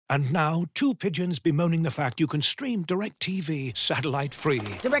And now, two pigeons bemoaning the fact you can stream DirecTV satellite-free.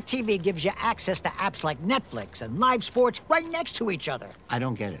 DirecTV gives you access to apps like Netflix and live sports right next to each other. I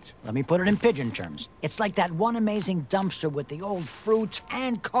don't get it. Let me put it in pigeon terms. It's like that one amazing dumpster with the old fruits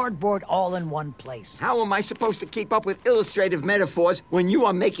and cardboard all in one place. How am I supposed to keep up with illustrative metaphors when you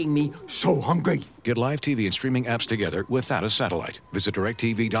are making me so hungry? Get live TV and streaming apps together without a satellite. Visit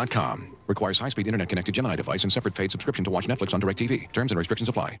DirecTV.com. Requires high-speed internet-connected Gemini device and separate paid subscription to watch Netflix on DirecTV. Terms and restrictions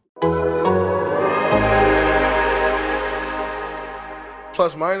apply.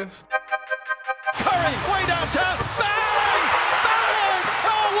 Plus minus. Curry, way downtown. Bang! Bang!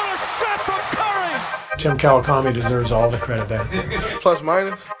 Oh, what a shot from Curry! Tim Kawakami deserves all the credit there. Plus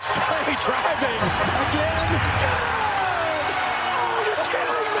minus. Curry driving again. Oh, you're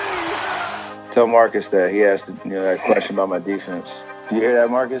kidding me! Tell Marcus that he asked that question about my defense. You hear that,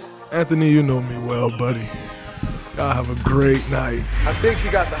 Marcus? Anthony, you know me well, buddy. Y'all have a great night. I think he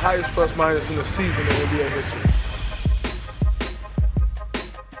got the highest plus minus in the season in NBA history.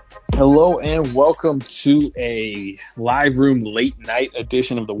 Hello and welcome to a live room late night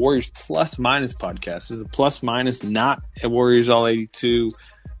edition of the Warriors Plus Minus podcast. This is a plus minus, not a Warriors All 82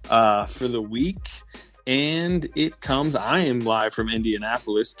 for the week. And I am live from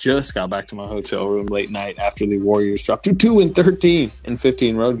Indianapolis. Just got back to my hotel room late night after the Warriors dropped to 2-13 in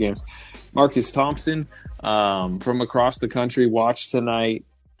 15 road games. Marcus Thompson from across the country watched tonight.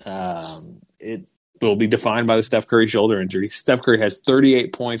 It will be defined by the Steph Curry shoulder injury. Steph Curry has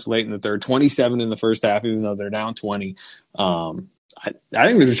 38 points late in the third, 27 in the first half, even though they're down 20. I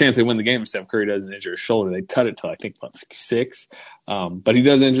think there's a chance they win the game if Steph Curry doesn't injure his shoulder. They cut it to, I think, 6. But he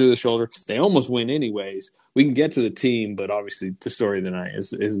does injure the shoulder. They almost win anyways. We can get to the team, but obviously the story of the night is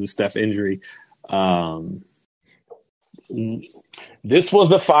the Steph injury. This was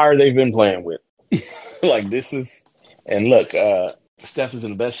the fire they've been playing with. And look, Steph is in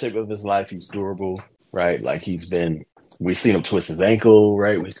the best shape of his life. He's durable, right? We've seen him twist his ankle,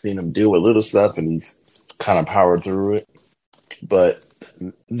 right? We've seen him deal with little stuff, and he's kind of powered through it. But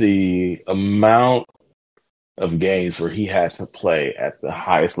the amount of games where he had to play at the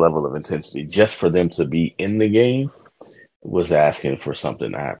highest level of intensity just for them to be in the game was asking for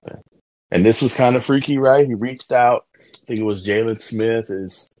something to happen. And this was kind of freaky, right? He reached out. I think it was Jalen Smith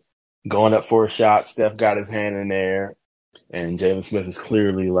is going up for a shot. Steph got his hand in there. And Jalen Smith is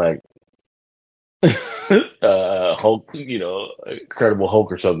clearly like Hulk, Incredible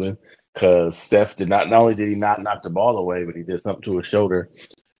Hulk or something. Because Steph not only did he not knock the ball away, but he did something to his shoulder.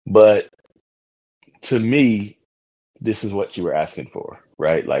 But to me, this is what you were asking for,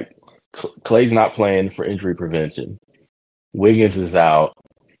 right? Like, Clay's not playing for injury prevention. Wiggins is out.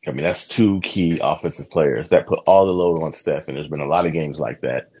 I mean, that's two key offensive players that put all the load on Steph, and there's been a lot of games like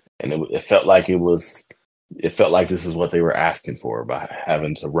that. And it felt like this is what they were asking for by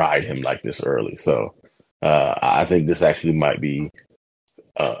having to ride him like this early. So I think this actually might be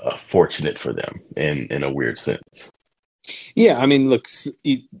fortunate for them in a weird sense. Yeah, I mean, look,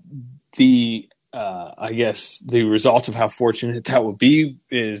 I guess the result of how fortunate that would be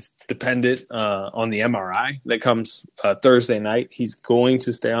is dependent on the MRI that comes Thursday night. He's going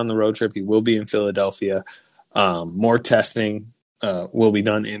to stay on the road trip. He will be in Philadelphia. More testing will be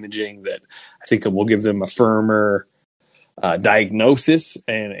done, imaging that I think will give them a firmer diagnosis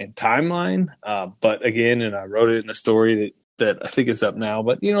and timeline. But again, and I wrote it in the story that I think is up now.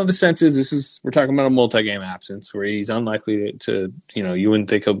 But, the sense is we're talking about a multi-game absence where he's unlikely to you wouldn't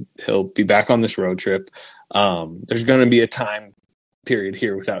think he'll be back on this road trip. There's going to be a time period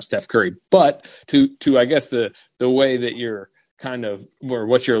here without Steph Curry. But to I guess the way that you're kind of, or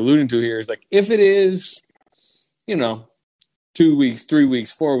what you're alluding to here is like, if it is, 2 weeks, 3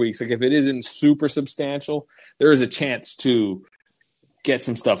 weeks, 4 weeks, like if it isn't super substantial, there is a chance to get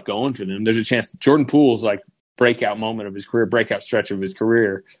some stuff going for them. There's a chance Jordan Poole's like breakout moment of his career, breakout stretch of his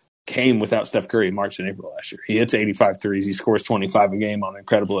career came without Steph Curry in March and April last year. He hits 85 threes. He scores 25 a game on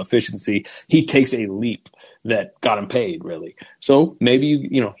incredible efficiency. He takes a leap that got him paid, really. So maybe,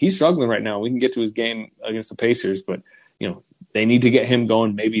 he's struggling right now. We can get to his game against the Pacers, but, they need to get him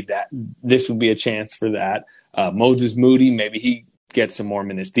going. Maybe this would be a chance for that. Moses Moody, maybe he gets some more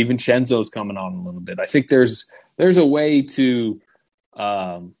minutes. DiVincenzo's coming on a little bit. I think there's a way to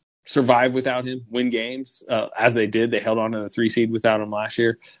survive without him, win games, as they did. They held on to the 3 seed without him last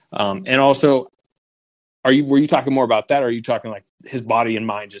year. And also, were you talking more about that, or are you talking like his body and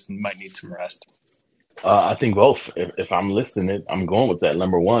mind just might need some rest? I think both. If I'm listing it, I'm going with that.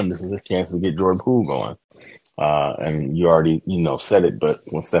 Number one, this is a chance to get Jordan Poole going. And you already, said it, but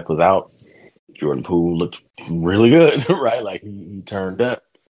when Steph was out, Jordan Poole looked really good, right? Like he turned up,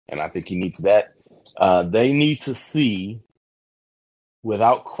 and I think he needs that. They need to see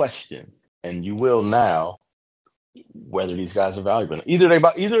without question, and you will now, whether these guys are valuable. Either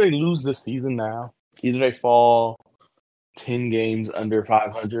they lose this season now, either they fall 10 games under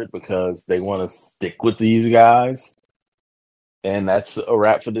 500 because they want to stick with these guys, and that's a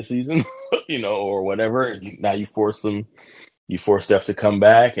wrap for the season, or whatever. And now you force Steph to come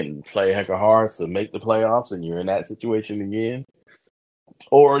back and play a heck of hard to make the playoffs, and you're in that situation again.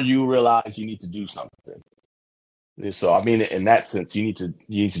 Or you realize you need to do something. So, I mean, in that sense, you need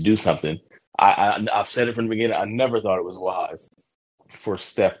to do something. I've said it from the beginning. I never thought it was wise for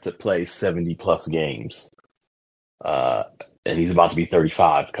Steph to play 70-plus games. And he's about to be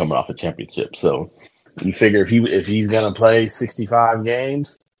 35 coming off a championship. So you figure if he's going to play 65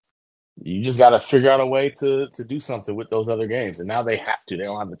 games, you just got to figure out a way to do something with those other games. And now they have to. They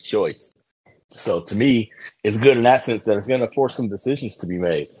don't have a choice. So to me, it's good in that sense that it's going to force some decisions to be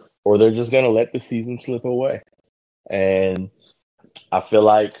made, or they're just going to let the season slip away. And I feel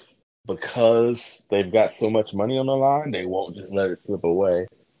like because they've got so much money on the line, they won't just let it slip away.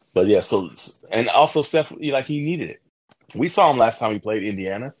 But yeah, and also Steph, he needed it. We saw him last time he played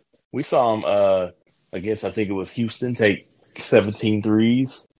Indiana. We saw him against, I think it was Houston, take 17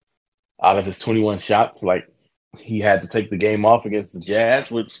 threes out of his 21 shots. Like, he had to take the game off against the Jazz,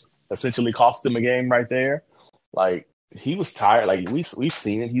 which essentially cost him a game right there. Like, he was tired. Like, we've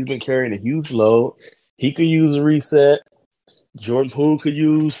seen it. He's been carrying a huge load. He could use a reset. Jordan Poole could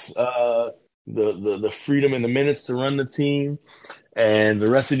use the freedom in the minutes to run the team. And the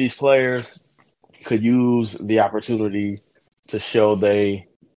rest of these players could use the opportunity to show they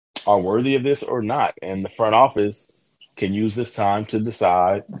are worthy of this or not. And the front office can use this time to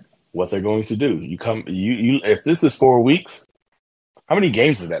decide what they're going to do. If this is 4 weeks, how many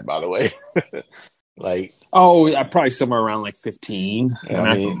games is that, by the way? Probably somewhere around 15.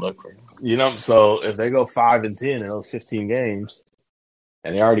 I mean, look for so if they go 5-10 in those 15 games,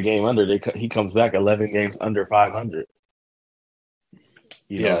 and they already game under, he comes back 11 games under 500.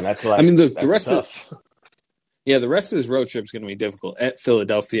 And that's the rest tough. The rest of this road trip is going to be difficult at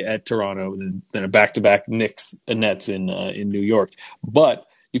Philadelphia, at Toronto, then a back-to-back Nets in New York. But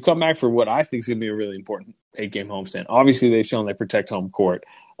you come back for what I think is going to be a really important 8-game homestand. Obviously, they've shown they protect home court,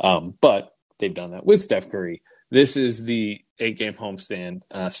 but they've done that with Steph Curry. This is the 8-game homestand,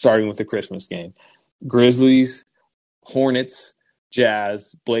 starting with the Christmas game. Grizzlies, Hornets,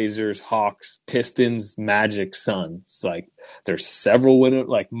 Jazz, Blazers, Hawks, Pistons, Magic, Suns. There's several winners,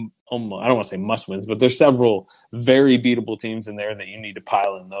 I don't want to say must wins, but there's several very beatable teams in there that you need to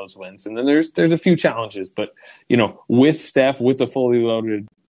pile in those wins. And then there's a few challenges, but with Steph, with the fully loaded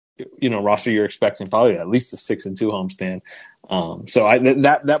roster, you're expecting probably at least a 6-2 homestand. So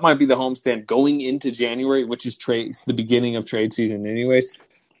that might be the homestand going into January, which is the beginning of trade season anyways.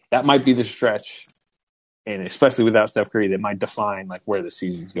 That might be the stretch. And especially without Steph Curry, that might define where the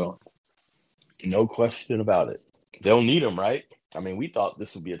season's going. No question about it. They'll need him, right? I mean, we thought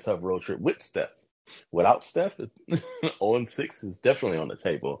this would be a tough road trip with Steph. Without Steph, 0-6 is definitely on the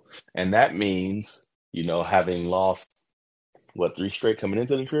table. And that means, having lost, 3 straight coming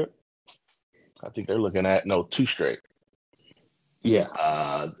into the trip? I think they're looking at, 2 straight.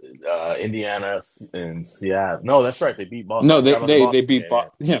 Yeah. Indiana and Seattle. No, that's right. They beat Boston. No, they beat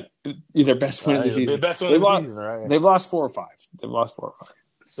Boston. Yeah, either best win of the season. Best win of the season, right? They've lost 4 or 5.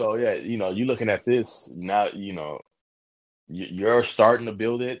 So, yeah, you're looking at this now, you're starting to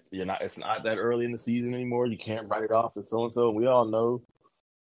build it. It's not that early in the season anymore. You can't write it off as so-and-so. We all know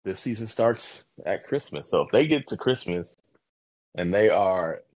this season starts at Christmas. So if they get to Christmas and they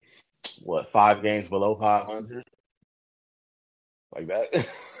are, 5 games below 500, like that,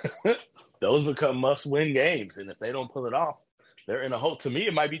 those become must-win games. And if they don't pull it off, they're in a hole. To me,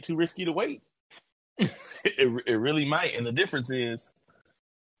 it might be too risky to wait. It really might. And the difference is,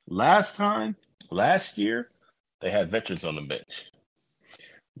 last year, they had veterans on the bench.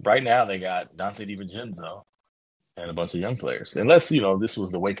 Right now, they got Dante DiVincenzo and a bunch of young players. Unless, this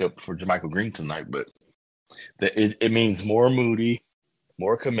was the wake-up for JaMychal Green tonight, but it means more Moody,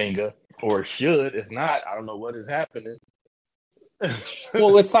 more Kuminga, or it should. If not, I don't know what is happening.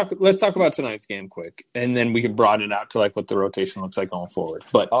 Well, let's talk about tonight's game quick, and then we can broaden it out to what the rotation looks like going forward.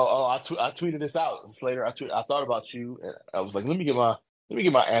 But I tweeted this out, Slater. I thought about you, and I was like, let me get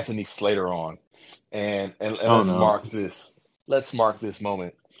my Anthony Slater on, and let's mark this. Let's mark this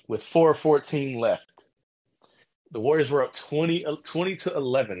moment with 4:14 left. The Warriors were up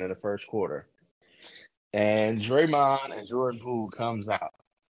 20-11 in the first quarter, and Draymond and Jordan Poole comes out.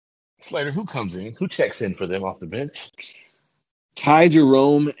 Slater, who comes in? Who checks in for them off the bench? Ty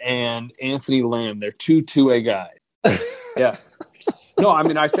Jerome and Anthony Lamb. They're 2-2-way guys. Yeah. No, I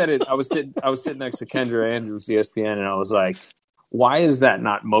mean, I said it. I was sitting next to Kendra Andrews, ESPN, and I was like, Why is that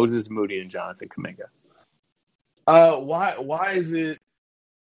not Moses Moody and Jonathan Kuminga? Why is it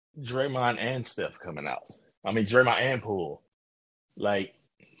Draymond and Steph coming out? I mean, Draymond and Poole. Like,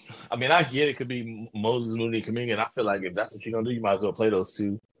 I mean, I get it could be Moses Moody and Kuminga, and I feel like if that's what you're gonna do, you might as well play those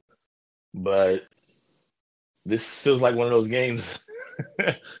two. But this feels like one of those games.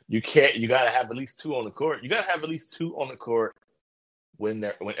 You gotta have at least two on the court. You gotta have at least two on the court when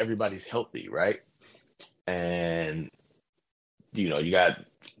everybody's healthy, right? And you got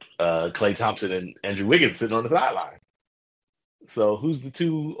Klay Thompson and Andrew Wiggins sitting on the sideline. So who's the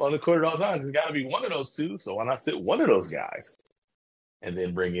two on the court at all times? It's got to be one of those two. So why not sit one of those guys and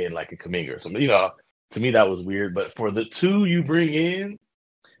then bring in like a Kuminga or something? To me that was weird. But for the two you bring in,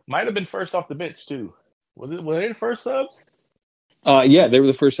 might have been first off the bench too. Were they the first subs? Yeah, they were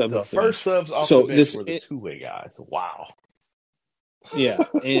the first subs. The first subs off the bench were the two-way guys. Wow. Yeah,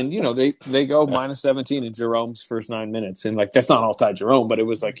 and they go minus 17 in Jerome's first 9 minutes, and like that's not all Ty Jerome, but it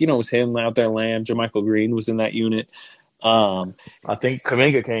was like it was him out there. Lamb, JaMychal Green was in that unit. I think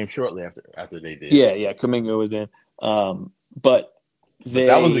Kuminga came shortly after they did. Yeah, Kuminga was in. But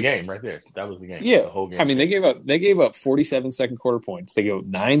that was the game right there. That was the game. Yeah, the whole game. I mean, they gave up 47 second quarter points. They gave up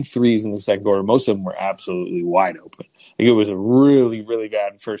 9 threes in the second quarter. Most of them were absolutely wide open. Like, it was a really, really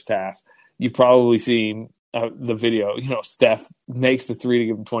bad first half. You've probably seen the video. Steph makes the three to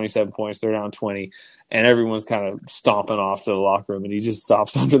give them 27 points. They're down 20, and everyone's kind of stomping off to the locker room, and he just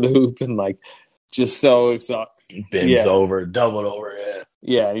stops under the hoop and like just so exhausted. Bends over, doubled over.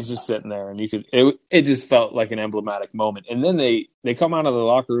 Yeah, he's just sitting there, and it just felt like an emblematic moment. And then they come out of the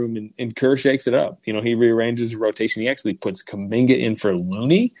locker room, and Kerr shakes it up. He rearranges the rotation. He actually puts Kuminga in for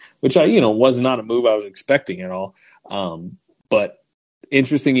Looney, which was not a move I was expecting at all. But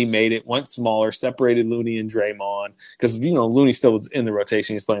interesting, he made it, went smaller, separated Looney and Draymond because Looney still was in the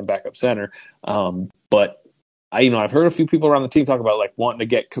rotation. He's playing backup center. But I've heard a few people around the team talk about like wanting to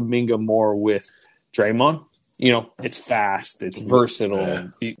get Kuminga more with Draymond. It's fast, it's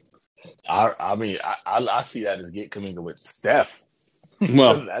versatile. I mean, I see that as get Kuminga with Steph.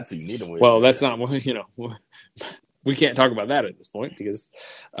 Well, that's who you need him with. Well, that's not we can't talk about that at this point because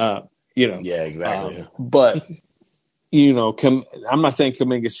Yeah, exactly. But I'm not saying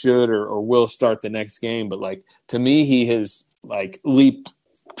Kuminga should or will start the next game, but like to me, he has like leaped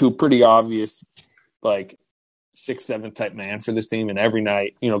to a pretty obvious like 6-7 type man for this team, and every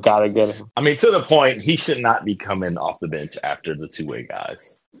night, gotta get him. I mean, to the point, he should not be coming off the bench after the two-way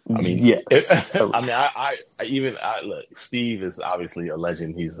guys. I mean, yes. Look, Steve is obviously a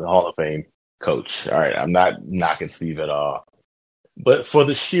legend. He's a Hall of Fame coach. All right, I'm not knocking Steve at all, but for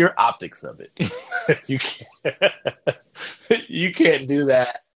the sheer optics of it, you can't do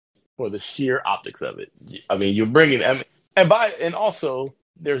that for the sheer optics of it. I mean, you're bringing and also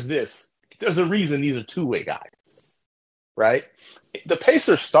there's this. There's a reason these are two-way guys. Right, the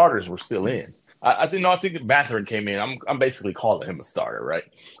Pacers starters were still in. I think Mathurin came in. I'm basically calling him a starter, right?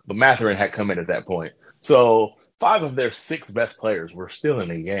 But Mathurin had come in at that point, so 5 of their 6 best players were still in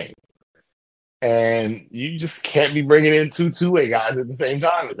the game, and you just can't be bringing in two-way guys at the same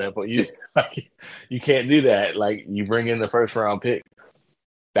time at that point. You can't do that. Like you bring in the first round pick.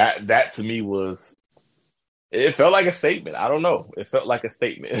 That to me was. It felt like a statement. I don't know. It felt like a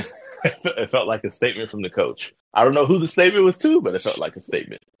statement. It felt like a statement from the coach. I don't know who the statement was to, but it felt like a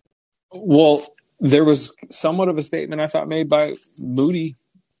statement. Well, there was somewhat of a statement I thought made by Moody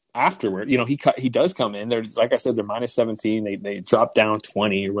afterward. He does come in. They're like I said, they're minus 17. They dropped down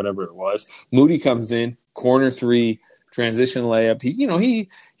 20 or whatever it was. Moody comes in, corner 3, transition layup.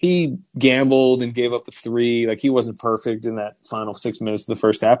 He gambled and gave up a 3. Like he wasn't perfect in that final 6 minutes of the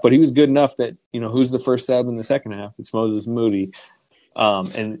first half, but he was good enough that who's the first sub in the second half? It's Moses Moody.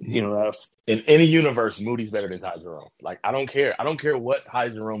 And that was, in any universe, Moody's better than Ty Jerome. Like I don't care what Ty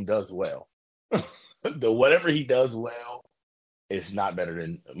Jerome does well. Whatever he does well is not better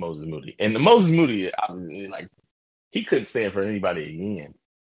than Moses Moody. And the Moses Moody, like he couldn't stand for anybody again.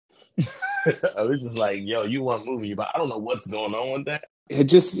 It's just like, yo, you want moving, but I don't know what's going on with that. It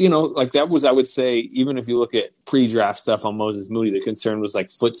just, like that was, I would say, even if you look at pre-draft stuff on Moses Moody, the concern was like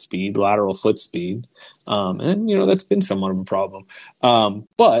foot speed, lateral foot speed. And, that's been somewhat of a problem.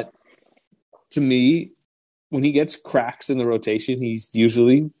 But to me, when he gets cracks in the rotation, he's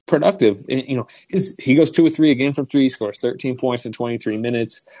usually productive. And, he goes 2 or 3 again from 3, scores 13 points in 23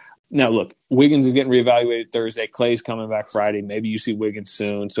 minutes. Now, look, Wiggins is getting reevaluated Thursday. Clay's coming back Friday. Maybe you see Wiggins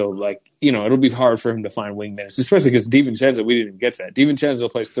soon. So, it'll be hard for him to find wing minutes, especially because DiVincenzo, we didn't even get to that. DiVincenzo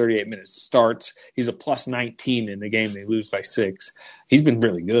plays 38 minutes, starts. He's a plus 19 in the game. They lose by 6. He's been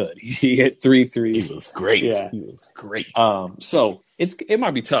really good. He hit 3 threes. He was great. Yeah. He was great. So it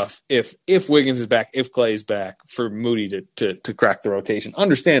might be tough if Wiggins is back, if Clay's back, for Moody to crack the rotation,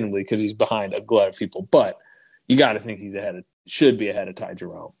 understandably, because he's behind a glut of people. But you got to think he's should be ahead of Ty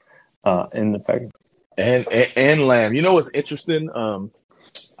Jerome. In the pack. And Lamb. You know what's interesting?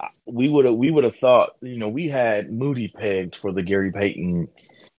 We would have thought, we had Moody pegged for the Gary Payton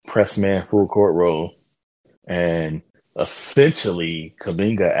press man full court role, and essentially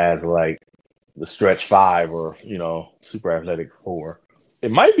Kuminga as like the stretch 5 or super athletic 4. It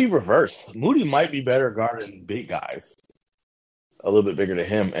might be reversed. Moody might be better guarding big guys, a little bit bigger than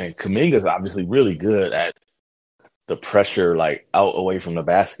him, and Kuminga's obviously really good at the pressure, like out away from the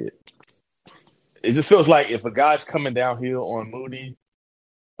basket. It just feels like if a guy's coming downhill on Moody,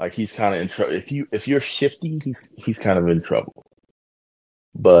 like he's kind of in trouble. If you're shifty, he's kind of in trouble.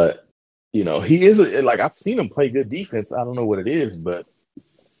 But he is like, I've seen him play good defense. I don't know what it is, but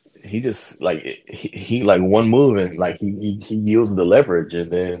he just like he like one move and like he yields the leverage,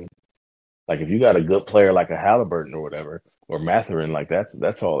 and then like if you got a good player like a Halliburton or whatever or Mathurin, like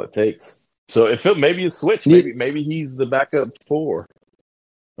that's all it takes. So it felt maybe a switch. Maybe he's the backup 4.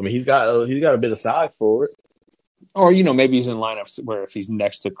 I mean, he's got a bit of size for it. Or, maybe he's in lineups where if he's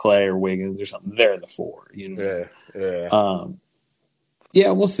next to Clay or Wiggins or something, they're the 4. Yeah.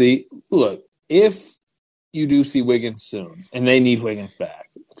 Yeah, we'll see. Look, if you do see Wiggins soon, and they need Wiggins back,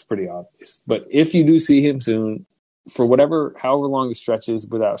 it's pretty obvious. But if you do see him soon, for however long the stretch is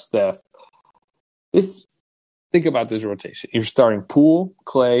without Steph, think about this rotation. You're starting Poole,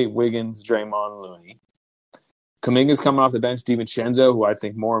 Clay, Wiggins, Draymond, Looney. Kuminga's coming off the bench. DiVincenzo, who I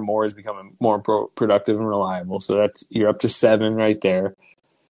think more and more is becoming more productive and reliable. So you're up to 7 right there.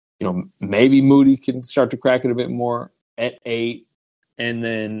 Maybe Moody can start to crack it a bit more at 8. And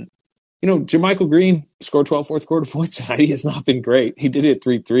then, JaMychal Green scored 12 fourth quarter points tonight. He has not been great. He did hit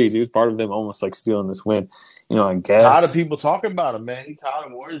 3 threes. He was part of them almost like stealing this win. I guess. Tired of people talking about him, man. He's tired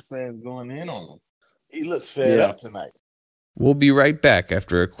of Warriors fans going in on him. He looks fed up tonight. We'll be right back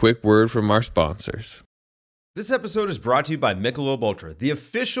after a quick word from our sponsors. This episode is brought to you by Michelob Ultra, the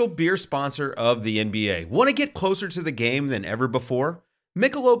official beer sponsor of the NBA. Want to get closer to the game than ever before?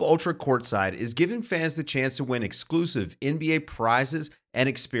 Michelob Ultra Courtside is giving fans the chance to win exclusive NBA prizes and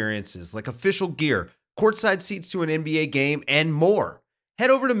experiences like official gear, courtside seats to an NBA game, and more. Head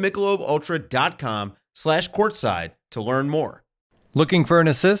over to MichelobUltra.com/courtside to learn more. Looking for an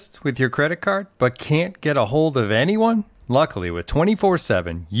assist with your credit card but can't get a hold of anyone? Luckily, with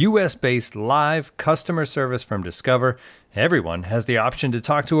 24/7 U.S.-based live customer service from Discover, everyone has the option to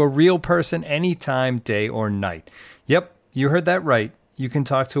talk to a real person anytime, day or night. Yep, you heard that right. You can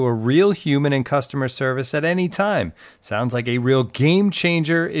talk to a real human in customer service at any time. Sounds like a real game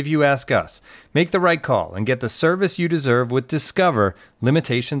changer if you ask us. Make the right call and get the service you deserve with Discover.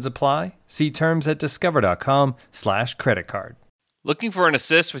 Limitations apply. See terms at discover.com/creditcard. Looking for an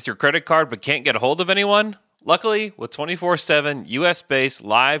assist with your credit card but can't get a hold of anyone? Luckily, with 24/7 U.S.-based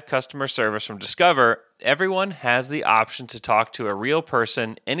live customer service from Discover, everyone has the option to talk to a real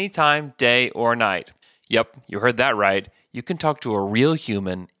person anytime, day or night. Yep, you heard that right. You can talk to a real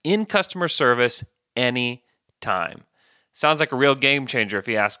human in customer service anytime. Sounds like a real game changer if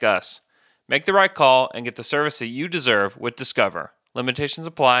you ask us. Make the right call and get the service that you deserve with Discover. Limitations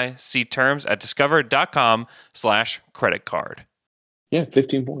apply. See terms at discover.com/creditcard. Yeah,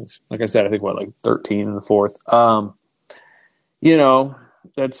 15 points. Like I said, I think, 13 in the fourth. You're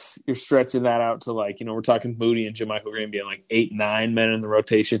stretching that out to we're talking Moody and JaMychal Green being 8, 9 men in the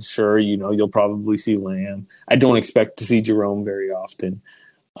rotation. Sure, you'll probably see Lamb. I don't expect to see Jerome very often.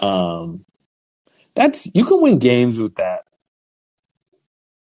 You can win games with that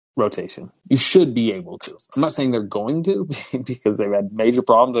rotation. You should be able to. I'm not saying they're going to because they've had major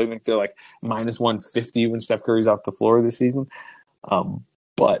problems. I think they're minus 150 when Steph Curry's off the floor this season.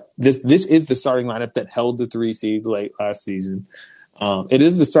 But this is the starting lineup that held the 3 seed late last season. It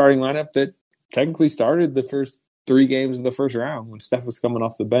is the starting lineup that technically started the first 3 games of the first round when Steph was coming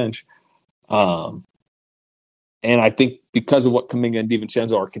off the bench. And I think because of what Kuminga and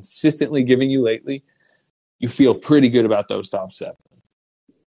DiVincenzo are consistently giving you lately, you feel pretty good about those top 7.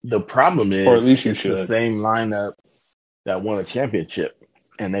 The problem is, or at least it's the same lineup that won a championship,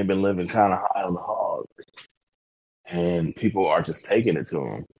 and they've been living kind of high on the hog. And people are just taking it to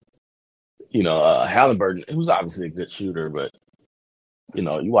him. Halliburton, who's obviously a good shooter, but,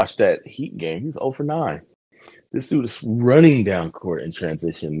 you watch that Heat game, he's 0 for 9. This dude is running down court in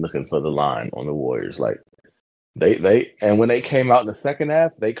transition, looking for the line on the Warriors. Like and when they came out in the second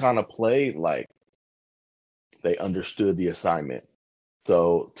half, they kind of played like they understood the assignment.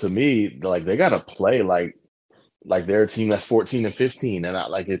 So to me, like they got to play like they're a team that's 14 and 15, and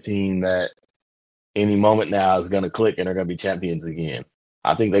not like a team that any moment now is going to click and they're going to be champions again.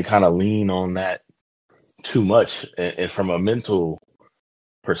 I think they kind of lean on that too much, and from a mental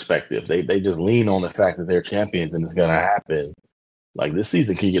perspective, they just lean on the fact that they're champions and it's going to happen. Like this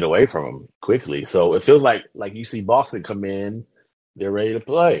season can get away from them quickly. So it feels like you see Boston come in, they're ready to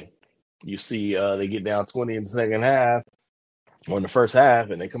play. You see they get down 20 in the second half or in the first half,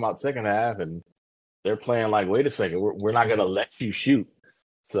 and they come out second half and they're playing like, wait a second, we're not going to let you shoot.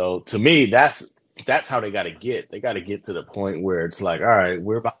 So to me, that's how they got to get. They got to get to the point where it's like, all right,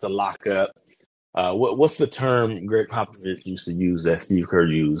 we're about to lock up. What's the term Greg Popovich used to use that Steve Kerr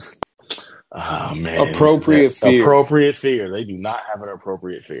used? Oh, man. Appropriate fear. Appropriate fear. They do not have an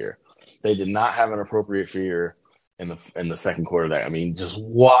appropriate fear. They did not have an appropriate fear in the second quarter. That I mean, just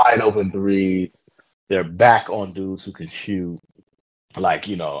wide open threes. They're back on dudes who can shoot. Like,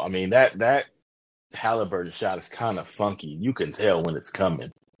 I mean, that Halliburton shot is kind of funky. You can tell when it's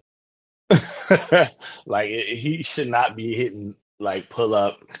coming. Like he should not be hitting like pull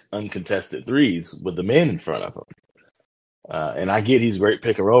up uncontested threes with the man in front of him. And I get he's a great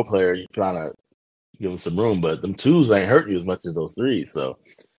pick and roll player. You're trying to give him some room, but them twos ain't hurting you as much as those threes. So,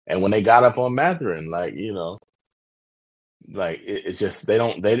 and when they got up on Mathurin, like it just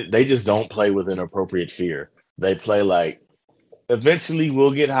they just don't play with an appropriate fear. They play like eventually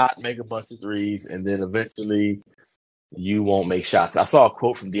we'll get hot, make a bunch of threes, and then eventually you won't make shots. I saw a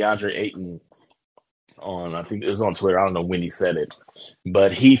quote from DeAndre Ayton I think it was on Twitter. I don't know when he said it,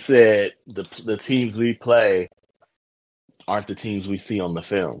 but he said the teams we play aren't the teams we see on the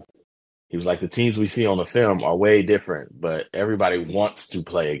film. He was like, the teams we see on the film are way different, but everybody wants to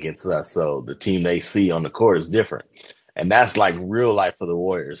play against us. So the team they see on the court is different. And that's like real life for the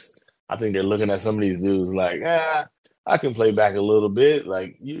Warriors. I think they're looking at some of these dudes like, I can play back a little bit.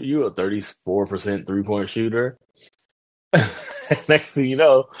 Like you're a 34% 3-point shooter. Next thing you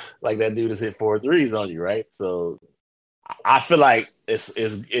know, like that dude has hit 4 threes on you, right? So I feel like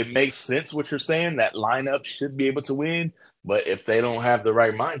it makes sense what you're saying. That lineup should be able to win, but if they don't have the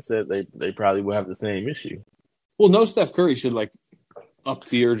right mindset, they probably will have the same issue. Well, no, Steph Curry should like up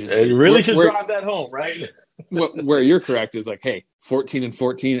the urgency. It really should drive that home, right? Where you're correct is like, hey, 14 and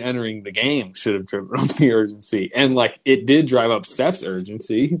 14 entering the game should have driven up the urgency, and like it did drive up Steph's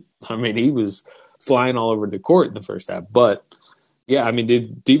urgency. I mean, he was flying all over the court in the first half, but yeah, I mean,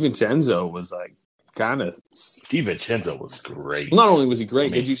 DiVincenzo was like kind of. DiVincenzo was great. Not only was he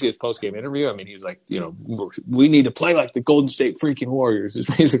great, did you see his post-game interview? I mean, he was like, we need to play like the Golden State freaking Warriors is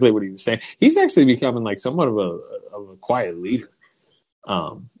basically what he was saying. He's actually becoming like somewhat of a quiet leader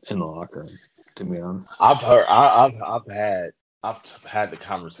in the locker room, to be honest. I've had the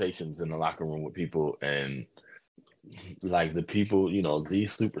conversations in the locker room with people, and like the people,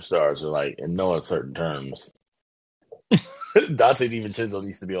 these superstars are like, in no uncertain terms, Dante DiVincenzo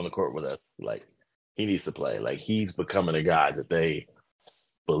needs to be on the court with us. Like, he needs to play. Like, he's becoming a guy that they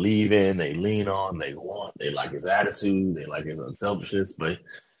believe in, they lean on, they want. They like his attitude, they like his unselfishness, but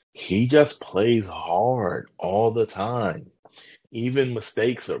he just plays hard all the time. Even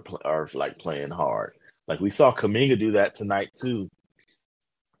mistakes are like playing hard. Like, we saw Kuminga do that tonight too.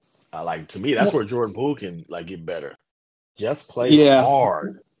 Like, to me, that's where Jordan Poole can like get better. Just play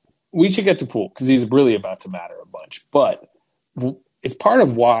hard. We should get to Poole because he's really about to matter a bunch. But it's part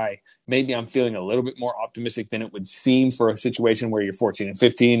of why maybe I'm feeling a little bit more optimistic than it would seem for a situation where you're 14 and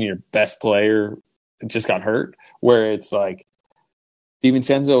 15 and your best player just got hurt, where it's like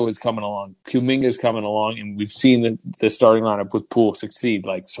DiVincenzo is coming along, Kuminga is coming along, and we've seen the starting lineup with Poole succeed.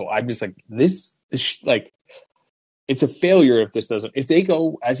 Like, so I'm just like, this like, it's a failure if this doesn't. If they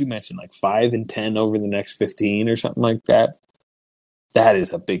go, as you mentioned, like 5 and 10 over the next 15 or something like that, that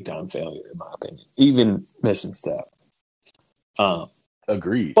is a big time failure in my opinion. Even missing Steph.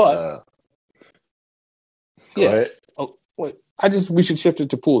 Agreed. But go ahead. Oh, wait. We should shift it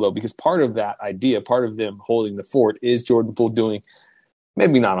to Poole though, because part of that idea, part of them holding the fort, is Jordan Poole doing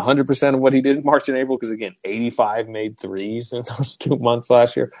maybe not 100% of what he did in March and April, because again, 85 made threes in those 2 months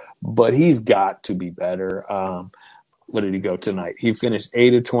last year, but he's got to be better. What did he go tonight? He finished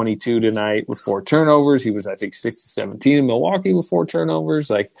 8 of 22 tonight with 4 turnovers. He was, I think, 6 of 17 in Milwaukee with 4 turnovers.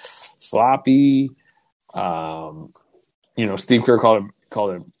 Like, sloppy. Steve Kerr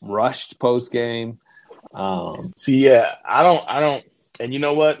called it rushed post game. I don't. And you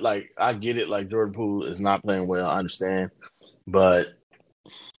know what? Like, I get it. Like, Jordan Poole is not playing well. I understand, but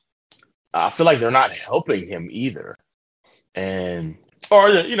I feel like they're not helping him either. And,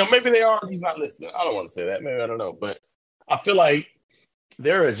 or, maybe they are. He's not listening. I don't want to say that. Maybe I don't know. But I feel like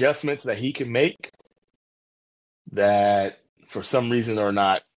there are adjustments that he can make that for some reason or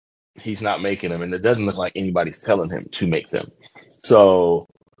not, he's not making them. And it doesn't look like anybody's telling him to make them. So,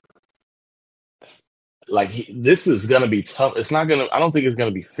 this is going to be tough. I don't think it's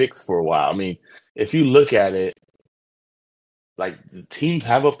going to be fixed for a while. I mean, if you look at it, the teams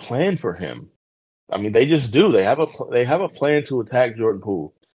have a plan for him. I mean, they just do. They have a plan to attack Jordan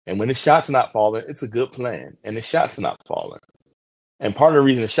Poole. And when his shot's not falling, it's a good plan. And his shot's not falling. And part of the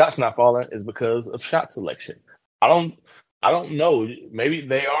reason his shot's not falling is because of shot selection. I don't know. Maybe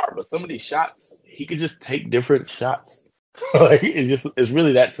they are, but some of these shots, he could just take different shots. It's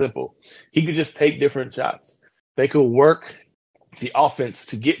really that simple. He could just take different shots. They could work the offense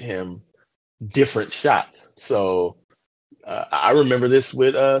to get him different shots. So I remember this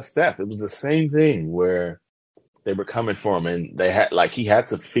with Steph. It was the same thing where they were coming for him, and they had he had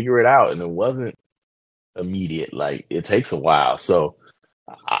to figure it out, and it wasn't immediate. It takes a while. So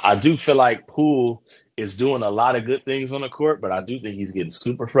I do feel like Poole is doing a lot of good things on the court, but I do think he's getting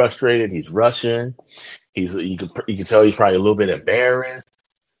super frustrated. He's rushing. You can tell he's probably a little bit embarrassed,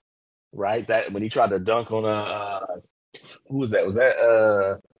 right? That when he tried to dunk on who was that? Was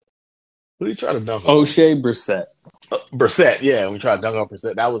that who did he try to dunk on? O'Shea Brissett. Brissett, yeah. When we tried to dunk on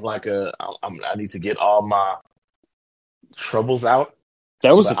Brissett, that was I need to get all my troubles out.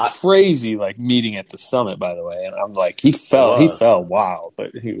 That was crazy meeting at the summit, by the way. And I'm he fell wild,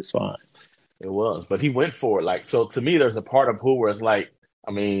 but he was fine. It was, but he went for it. So to me, there's a part of Poole where it's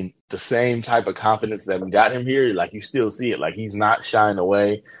the same type of confidence that we got him here. You still see it. He's not shying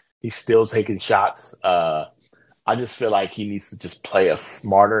away. He's still taking shots. I just feel like he needs to just play a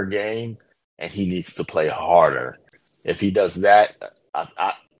smarter game, and he needs to play harder. If he does that,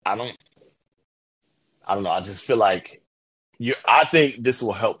 I don't know. I just feel like I think this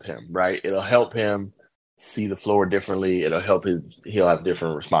will help him, right? It'll help him see the floor differently. It'll help he'll have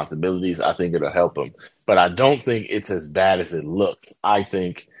different responsibilities. I think it'll help him. But I don't think it's as bad as it looks. I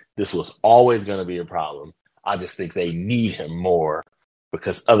think this was always going to be a problem. I just think they need him more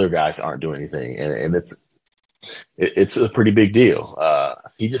because other guys aren't doing anything. And it's a pretty big deal.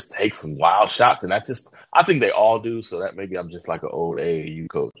 He just takes some wild shots, and I think they all do. So that maybe I'm just like an old AAU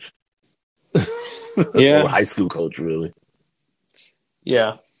coach. Yeah. Or high school coach, really.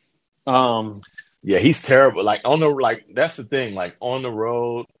 Yeah. Yeah, he's terrible. That's the thing. On the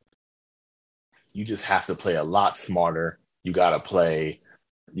road, you just have to play a lot smarter. You got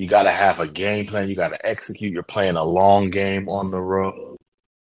to have a game plan. You got to execute. You're playing a long game on the road.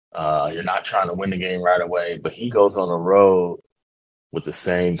 You're not trying to win the game right away, but he goes on the road with the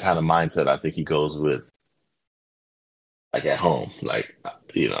same kind of mindset I think he goes with at home.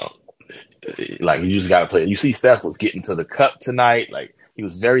 You just got to play. You see Steph was getting to the cup tonight. He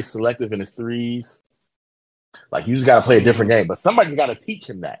was very selective in his threes. You just got to play a different game, but somebody's got to teach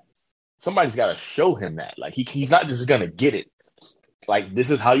him that. Somebody's got to show him that. He's not just going to get it. This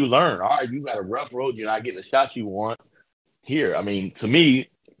is how you learn. All right, you got a rough road. You're not getting the shots you want here. I mean, to me,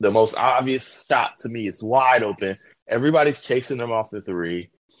 the most obvious shot to me is wide open. Everybody's chasing them off the three.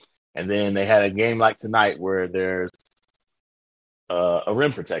 And then they had a game like tonight where there's a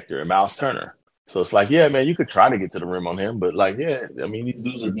rim protector, and Miles Turner. So it's yeah, man, you could try to get to the rim on him, but yeah, I mean, these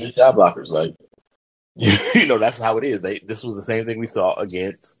dudes are good shot blockers. That's how it is. This was the same thing we saw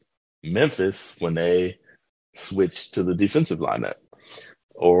against Memphis when they switched to the defensive lineup,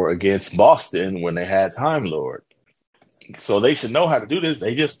 or against Boston when they had Time Lord. So they should know how to do this.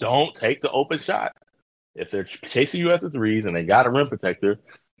 They just don't take the open shot. If they're chasing you at the threes and they got a rim protector,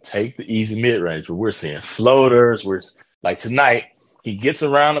 take the easy mid-range. We're seeing floaters. Tonight, he gets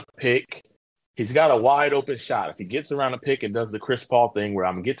around a pick. He's got a wide open shot. If he gets around a pick and does the Chris Paul thing where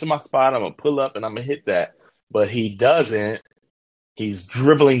I'm going to get to my spot, I'm going to pull up and I'm going to hit that. But he doesn't. He's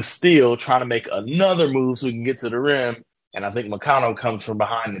dribbling still, trying to make another move so he can get to the rim. And I think McConnell comes from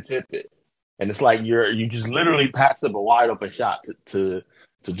behind and tip it. And it's you just literally passed up a wide open shot to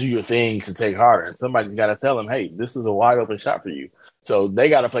do your thing, to take harder. And somebody's got to tell him, hey, this is a wide open shot for you. So they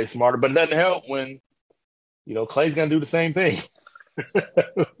got to play smarter. But it doesn't help when, Klay's going to do the same thing.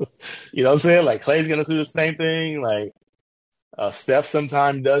 You know what I'm saying? Klay's going to do the same thing. Steph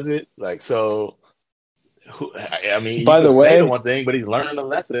sometimes does it. I mean, by the way, say the one thing, but he's learning a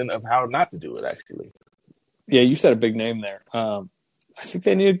lesson of how not to do it, actually. Yeah, you said a big name there. I think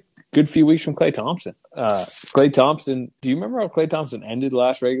they need a good few weeks from Klay Thompson. Klay Thompson, do you remember how Klay Thompson ended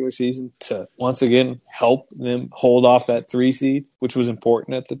last regular season to once again help them hold off that 3 seed, which was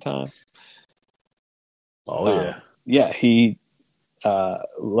important at the time? Oh, yeah. Yeah, he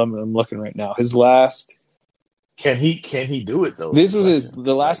I'm looking right now. His last. Can he do it though? This was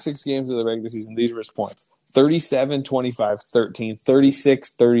the last 6 games of the regular season. These were his points: 37, 25, 13,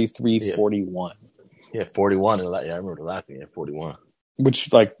 36, 33, 41. Yeah, 41. Yeah, I remember the last thing. He had 41.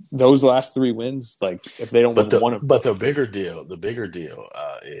 Which, like, those last 3 wins, like, if they don't win one of them. But the bigger deal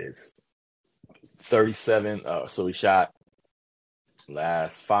is 37. So he shot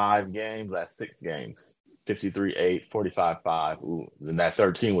last 5 games, last 6 games, 53-8, 45-5. Ooh, and that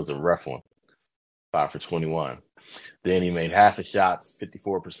 13 was a rough one, 5 for 21. Then he made half his shots,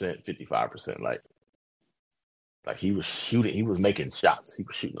 54%, 55%. Like he was shooting, he was making shots, he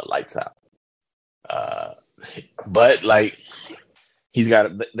was shooting the lights out. But like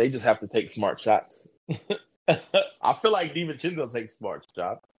they just have to take smart shots. I feel like DiVincenzo takes smart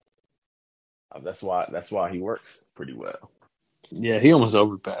shots. That's why he works pretty well. Yeah, he almost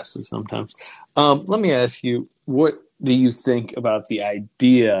overpasses sometimes. Let me ask you, what do you think about the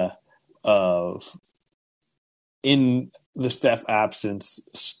idea of, in the Steph absence,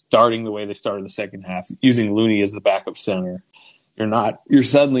 starting the way they started the second half, using Looney as the backup center? You're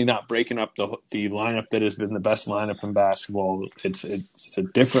suddenly not breaking up the lineup that has been the best lineup in basketball. It's a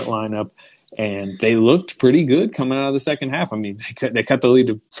different lineup, and they looked pretty good coming out of the second half. I mean, they cut the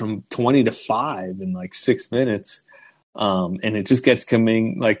lead from 20-5 in like 6 minutes, and it just gets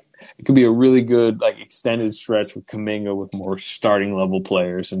Kuminga. Like, it could be a really good like extended stretch with Kuminga with more starting level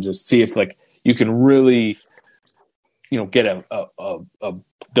players, and just see if like you can really, get a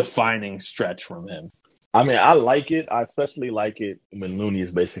defining stretch from him. I mean, I like it. I especially like it when Looney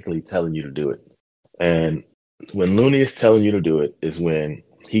is basically telling you to do it. And when Looney is telling you to do it is when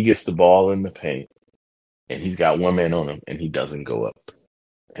he gets the ball in the paint and he's got one man on him and he doesn't go up.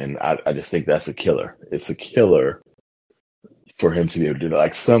 And I just think that's a killer. It's a killer for him to be able to do that.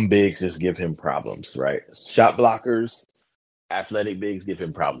 Like, some bigs just give him problems, right? Shot blockers, athletic bigs give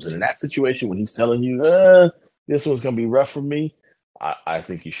him problems. And in that situation, when he's telling you, this one's going to be rough for me, I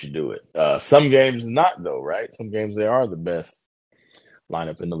think you should do it. Some games not, though, right? Some games they are the best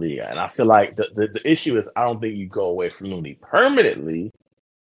lineup in the league. And I feel like the issue is I don't think you go away from Looney permanently,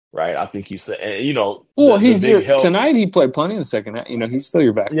 right? I think you say, and, well, he's here tonight. He played plenty in the second half. He's still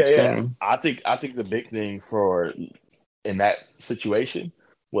your backup center. I think the big thing in that situation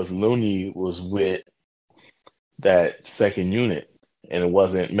was Looney was with that second unit, and it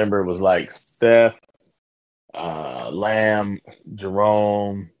was like Steph, Lamb,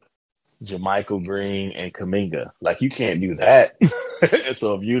 Jerome, JaMychal Green, and Kuminga. Like, you can't do that.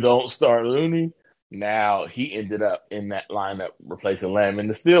 So if you don't start Looney, now he ended up in that lineup replacing Lamb, and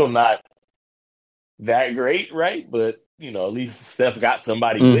it's still not that great, right? But at least Steph got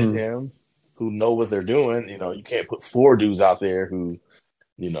somebody with him who know what they're doing. You can't put 4 dudes out there who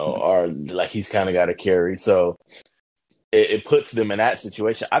are like, he's kind of got to carry. So it puts them in that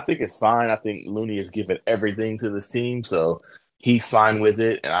situation. I think it's fine. I think Looney has given everything to this team, so he's fine with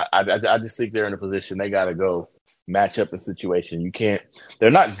it. And I just think they're in a position they got to go match up the situation. They're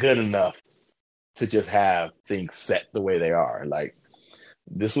not good enough to just have things set the way they are. Like,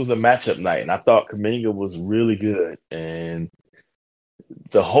 this was a matchup night, and I thought Kuminga was really good. And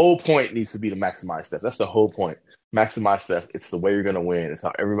the whole point needs to be to maximize Steph. That's the whole point. Maximize Steph. It's the way you're going to win. It's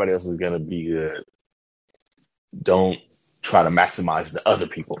how everybody else is going to be good. Don't try to maximize the other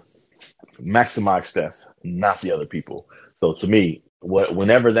people. Maximize Steph, not the other people. So to me,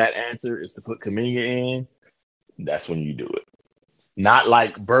 whenever that answer is to put Kuminga in, that's when you do it. Not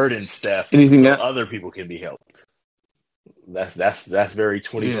like burden Steph so other people can be helped. That's very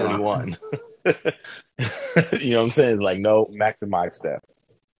 2021. Yeah. You know what I'm saying? It's like, no, maximize Steph.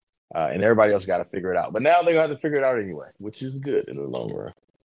 And everybody else got to figure it out. But now they're going to have to figure it out anyway, which is good in the long run.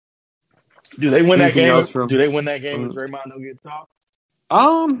 Do they win that game? Do they win that game if Draymond don't get talked?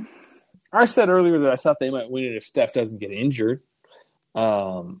 I said earlier that I thought they might win it if Steph doesn't get injured.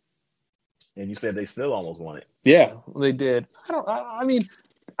 And you said they still almost won it. Yeah, they did.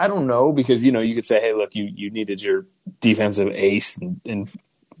 I don't know, because you could say, hey, look, you needed your defensive ace and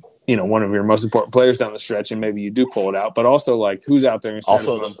one of your most important players down the stretch, and maybe you do pull it out. But also, like, who's out there instead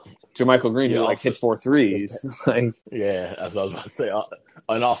of JaMychal Green, who hits 4 threes? Like, yeah, that's what I was about to say.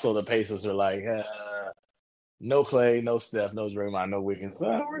 And also, the Pacers are like, no Clay, no Steph, no Draymond, no Wiggins.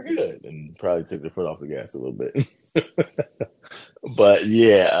 We're good, and probably took their foot off the gas a little bit. But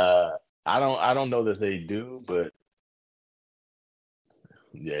yeah, I don't know that they do, but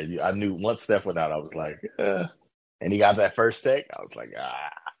yeah, I knew once Steph went out, I was like, and he got that first take. I was like,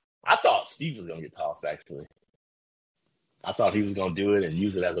 I thought Steve was gonna get tossed. Actually, I thought he was gonna do it and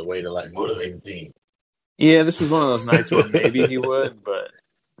use it as a way to like motivate the team. Yeah, this was one of those nights where maybe he would, but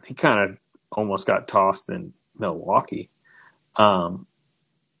he kind of almost got tossed in Milwaukee.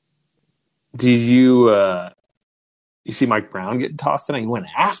 Did you see Mike Brown getting tossed tonight? He went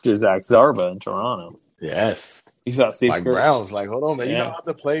after Zach Zarba in Toronto. Yes. You thought Steve Mike Kerr? Brown was like, hold on, man, you don't have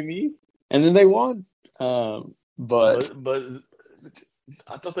to play me. And then they won. But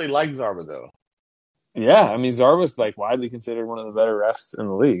I thought they liked Zarba, though. Yeah, I mean, Zarba's like widely considered one of the better refs in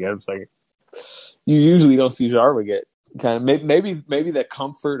the league. It's like you usually don't see Zarba get kind of maybe that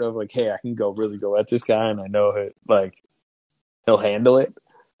comfort of like, hey, I can really go at this guy, and I know he'll handle it.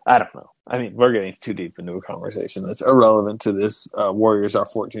 I don't know. I mean, we're getting too deep into a conversation that's irrelevant to this. Warriors are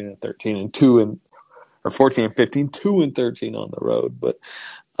 14-13 and 2 or 14-15, 2-13 on the road. But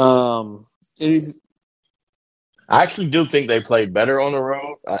I actually do think they played better on the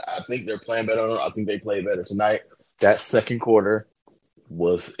road. I think they're playing better on the road. I think they played better tonight. That second quarter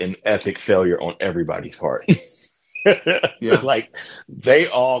was an epic failure on everybody's part. Yeah. Like, they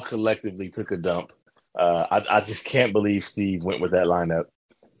all collectively took a dump. I just can't believe Steve went with that lineup.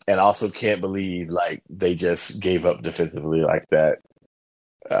 And also can't believe, like, they just gave up defensively like that.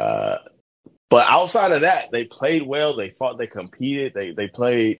 But outside of that, they played well. They fought. They competed. They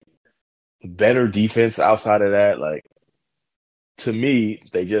played better defense outside of that. Like, to me,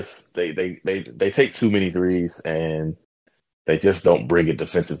 they take too many threes and they just don't bring it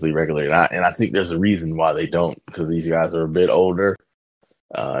defensively regularly. And I think there's a reason why they don't, because these guys are a bit older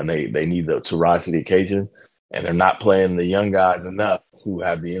and they need to rise to the occasion. And they're not playing the young guys enough who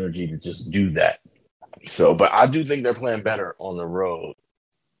have the energy to just do that. So, but I do think they're playing better on the road.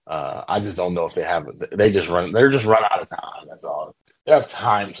 I just don't know if they have it. They're just run out of time. That's all. They have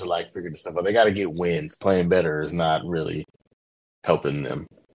time to like figure this stuff out. They got to get wins. Playing better is not really helping them.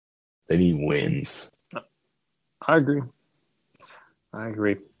 They need wins. I agree.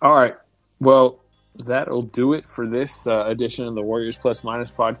 All right. Well, that'll do it for this edition of the Warriors Plus Minus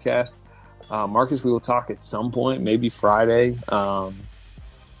podcast. Marcus, we will talk at some point, maybe Friday, or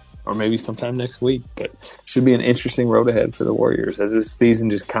maybe sometime next week. But should be an interesting road ahead for the Warriors as this season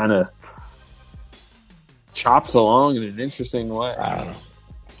just kind of chops along in an interesting way. I don't know.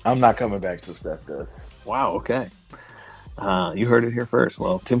 I'm not coming back till Steph does. Wow, okay. You heard it here first.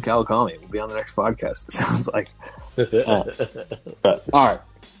 Well, Tim Calicami will be on the next podcast, it sounds like. But, all right.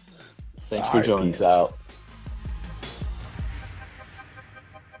 Thanks for joining us. Peace out.